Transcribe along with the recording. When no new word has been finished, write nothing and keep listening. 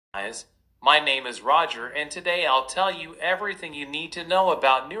guys, my name is Roger, and today I'll tell you everything you need to know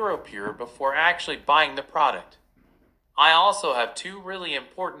about NeuroPure before actually buying the product. I also have two really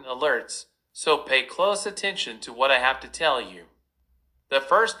important alerts, so pay close attention to what I have to tell you. The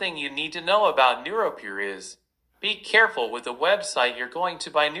first thing you need to know about NeuroPure is, be careful with the website you're going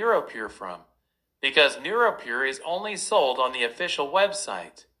to buy NeuroPure from, because NeuroPure is only sold on the official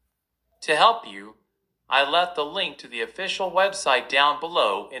website. To help you, I left the link to the official website down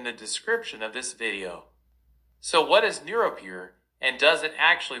below in the description of this video. So what is NeuroPure, and does it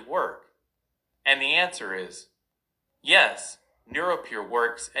actually work? And the answer is, yes, NeuroPure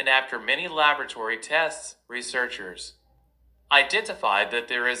works, and after many laboratory tests, researchers identified that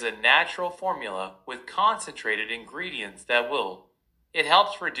there is a natural formula with concentrated ingredients that it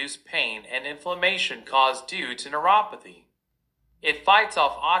helps reduce pain and inflammation caused due to neuropathy. It fights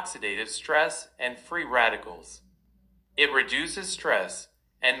off oxidative stress and free radicals. It reduces stress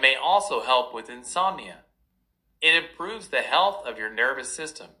and may also help with insomnia. It improves the health of your nervous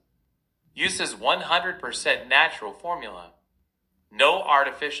system. Uses 100% natural formula. No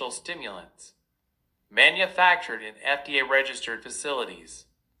artificial stimulants. Manufactured in FDA-registered facilities.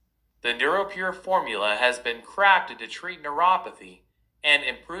 The NeuroPure formula has been crafted to treat neuropathy and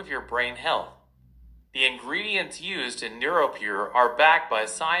improve your brain health. The ingredients used in NeuroPure are backed by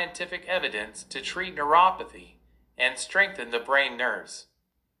scientific evidence to treat neuropathy and strengthen the brain nerves.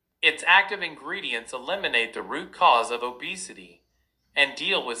 Its active ingredients eliminate the root cause of obesity and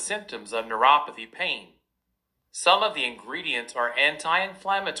deal with symptoms of neuropathy pain. Some of the ingredients are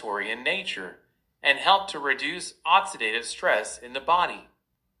anti-inflammatory in nature and help to reduce oxidative stress in the body.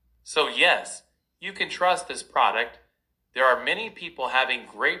 So yes, you can trust this product. There are many people having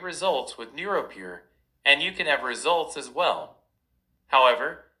great results with NeuroPure, and you can have results as well.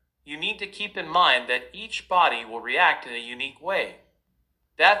 However, you need to keep in mind that each body will react in a unique way.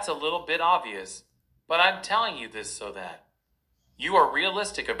 That's a little bit obvious, but I'm telling you this so that you are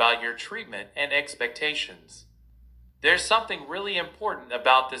realistic about your treatment and expectations. There's something really important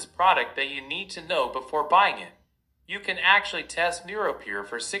about this product that you need to know before buying it. You can actually test NeuroPure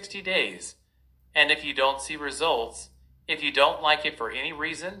for 60 days, and if you don't see results, if you don't like it for any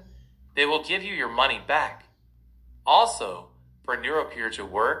reason, they will give you your money back. Also, for NeuroPure to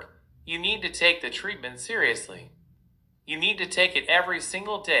work, you need to take the treatment seriously. You need to take it every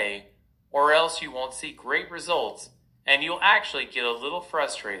single day, or else you won't see great results, and you'll actually get a little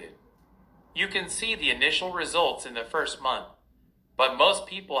frustrated. You can see the initial results in the first month, but most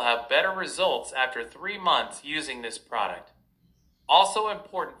people have better results after 3 months using this product. Also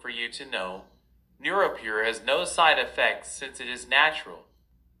important for you to know, NeuroPure has no side effects since it is natural.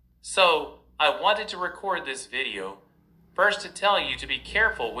 So, I wanted to record this video, first to tell you to be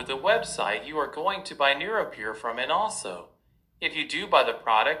careful with the website you are going to buy NeuroPure from, and also, if you do buy the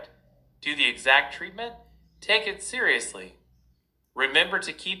product, do the exact treatment, take it seriously. Remember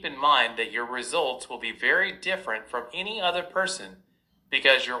to keep in mind that your results will be very different from any other person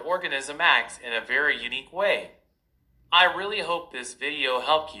because your organism acts in a very unique way. I really hope this video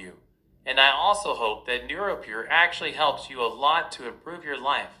helped you, and I also hope that NeuroPure actually helps you a lot to improve your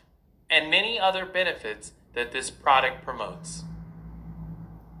life and many other benefits that this product promotes.